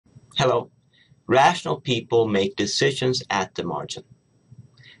Hello. Rational people make decisions at the margin.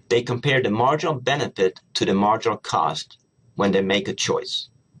 They compare the marginal benefit to the marginal cost when they make a choice.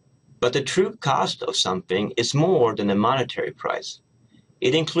 But the true cost of something is more than the monetary price.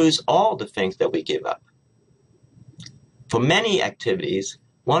 It includes all the things that we give up. For many activities,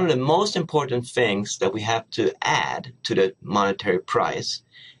 one of the most important things that we have to add to the monetary price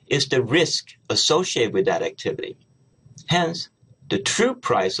is the risk associated with that activity. Hence, the true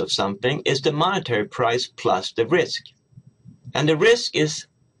price of something is the monetary price plus the risk. And the risk is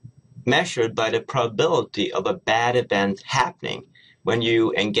measured by the probability of a bad event happening when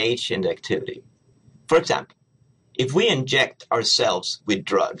you engage in the activity. For example, if we inject ourselves with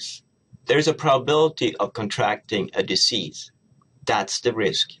drugs, there is a probability of contracting a disease. That's the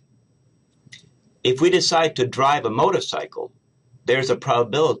risk. If we decide to drive a motorcycle, there's a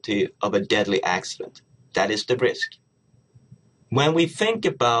probability of a deadly accident. That is the risk. When we think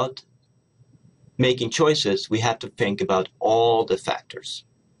about making choices, we have to think about all the factors.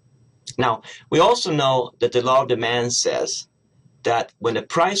 Now, we also know that the law of demand says that when the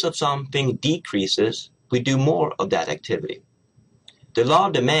price of something decreases, we do more of that activity. The law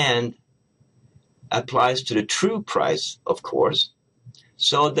of demand applies to the true price, of course,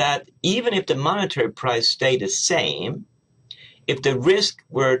 so that even if the monetary price stayed the same, if the risk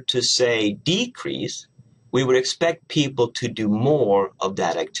were to, say, decrease, we would expect people to do more of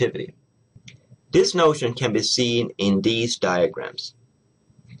that activity. This notion can be seen in these diagrams.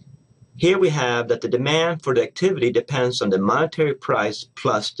 Here we have that the demand for the activity depends on the monetary price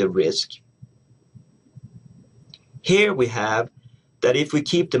plus the risk. Here we have that if we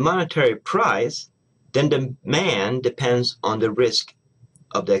keep the monetary price, then the demand depends on the risk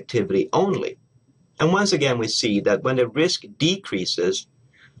of the activity only. And once again, we see that when the risk decreases,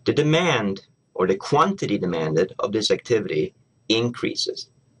 the demand or the quantity demanded of this activity increases.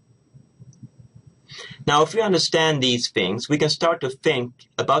 Now, if we understand these things, we can start to think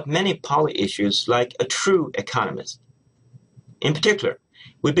about many policy issues like a true economist. In particular,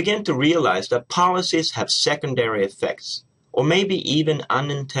 we begin to realize that policies have secondary effects, or maybe even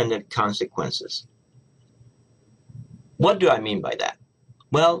unintended consequences. What do I mean by that?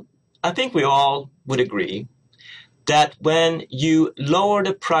 Well, I think we all would agree that when you lower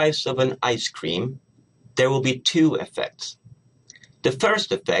the price of an ice cream, there will be two effects. The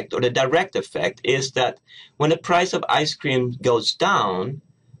first effect, or the direct effect, is that when the price of ice cream goes down,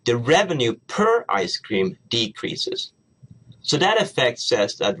 the revenue per ice cream decreases. So that effect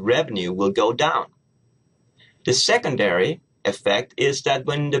says that revenue will go down. The secondary effect is that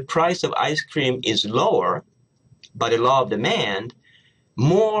when the price of ice cream is lower, by the law of demand,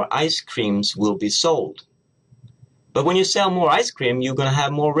 more ice creams will be sold. But when you sell more ice cream, you're going to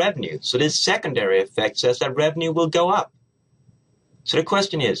have more revenue. So this secondary effect says that revenue will go up. So the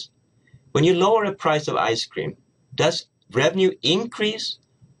question is, when you lower the price of ice cream, does revenue increase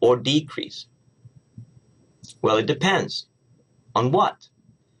or decrease? Well, it depends. On what?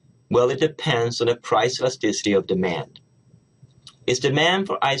 Well, it depends on the price elasticity of demand. Is demand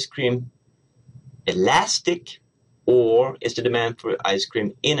for ice cream elastic, or is the demand for ice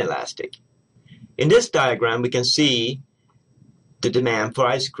cream inelastic? In this diagram, we can see the demand for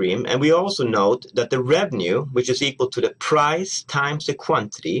ice cream, and we also note that the revenue, which is equal to the price times the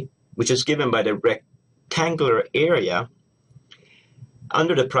quantity, which is given by the rectangular area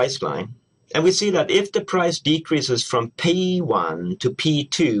under the price line. And we see that if the price decreases from P1 to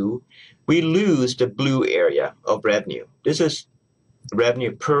P2, we lose the blue area of revenue. This is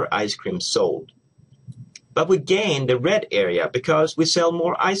revenue per ice cream sold. But we gain the red area because we sell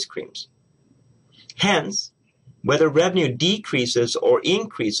more ice creams. Hence, whether revenue decreases or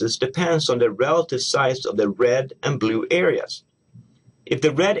increases depends on the relative size of the red and blue areas. If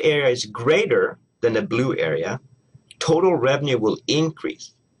the red area is greater than the blue area, total revenue will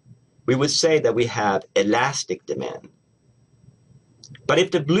increase. We would say that we have elastic demand. But if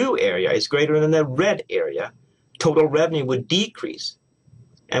the blue area is greater than the red area, total revenue would decrease.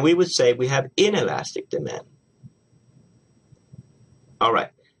 And we would say we have inelastic demand. All right,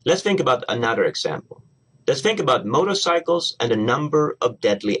 let's think about another example. Let's think about motorcycles and the number of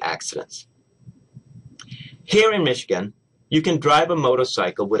deadly accidents. Here in Michigan, you can drive a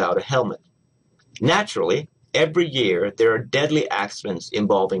motorcycle without a helmet. Naturally, every year there are deadly accidents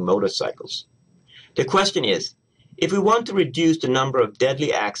involving motorcycles. The question is, if we want to reduce the number of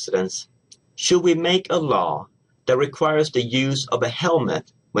deadly accidents, should we make a law that requires the use of a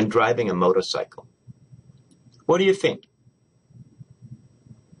helmet when driving a motorcycle? What do you think?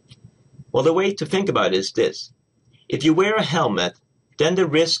 Well, the way to think about it is this. If you wear a helmet, then the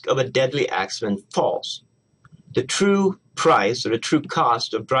risk of a deadly accident falls. The true price or the true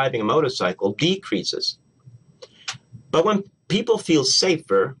cost of driving a motorcycle decreases. But when people feel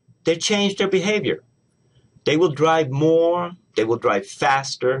safer, they change their behavior. They will drive more, they will drive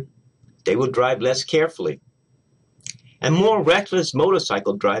faster, they will drive less carefully. And more reckless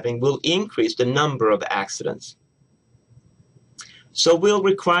motorcycle driving will increase the number of accidents. So will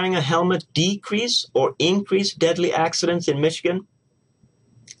requiring a helmet decrease or increase deadly accidents in Michigan?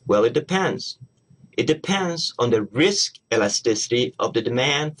 Well, it depends. It depends on the risk elasticity of the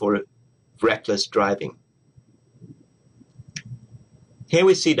demand for reckless driving. Here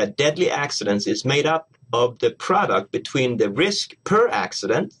we see that deadly accidents is made up of the product between the risk per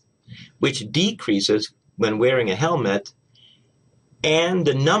accident, which decreases when wearing a helmet, and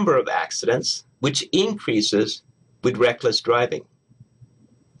the number of accidents, which increases with reckless driving.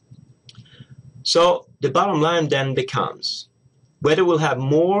 So the bottom line then becomes whether we'll have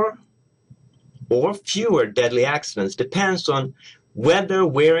more or fewer deadly accidents depends on whether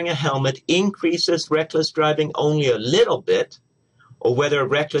wearing a helmet increases reckless driving only a little bit or whether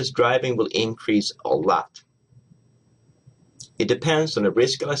reckless driving will increase a lot. It depends on the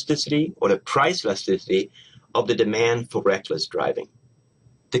risk elasticity or the price elasticity of the demand for reckless driving.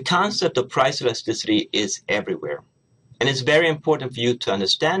 The concept of price elasticity is everywhere. And it's very important for you to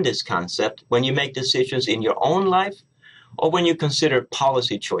understand this concept when you make decisions in your own life or when you consider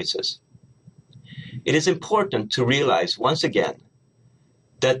policy choices. It is important to realize once again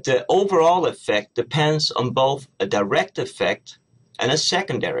that the overall effect depends on both a direct effect and a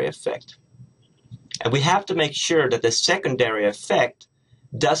secondary effect. And we have to make sure that the secondary effect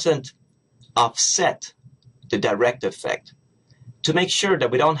doesn't offset the direct effect to make sure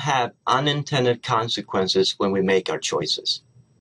that we don't have unintended consequences when we make our choices.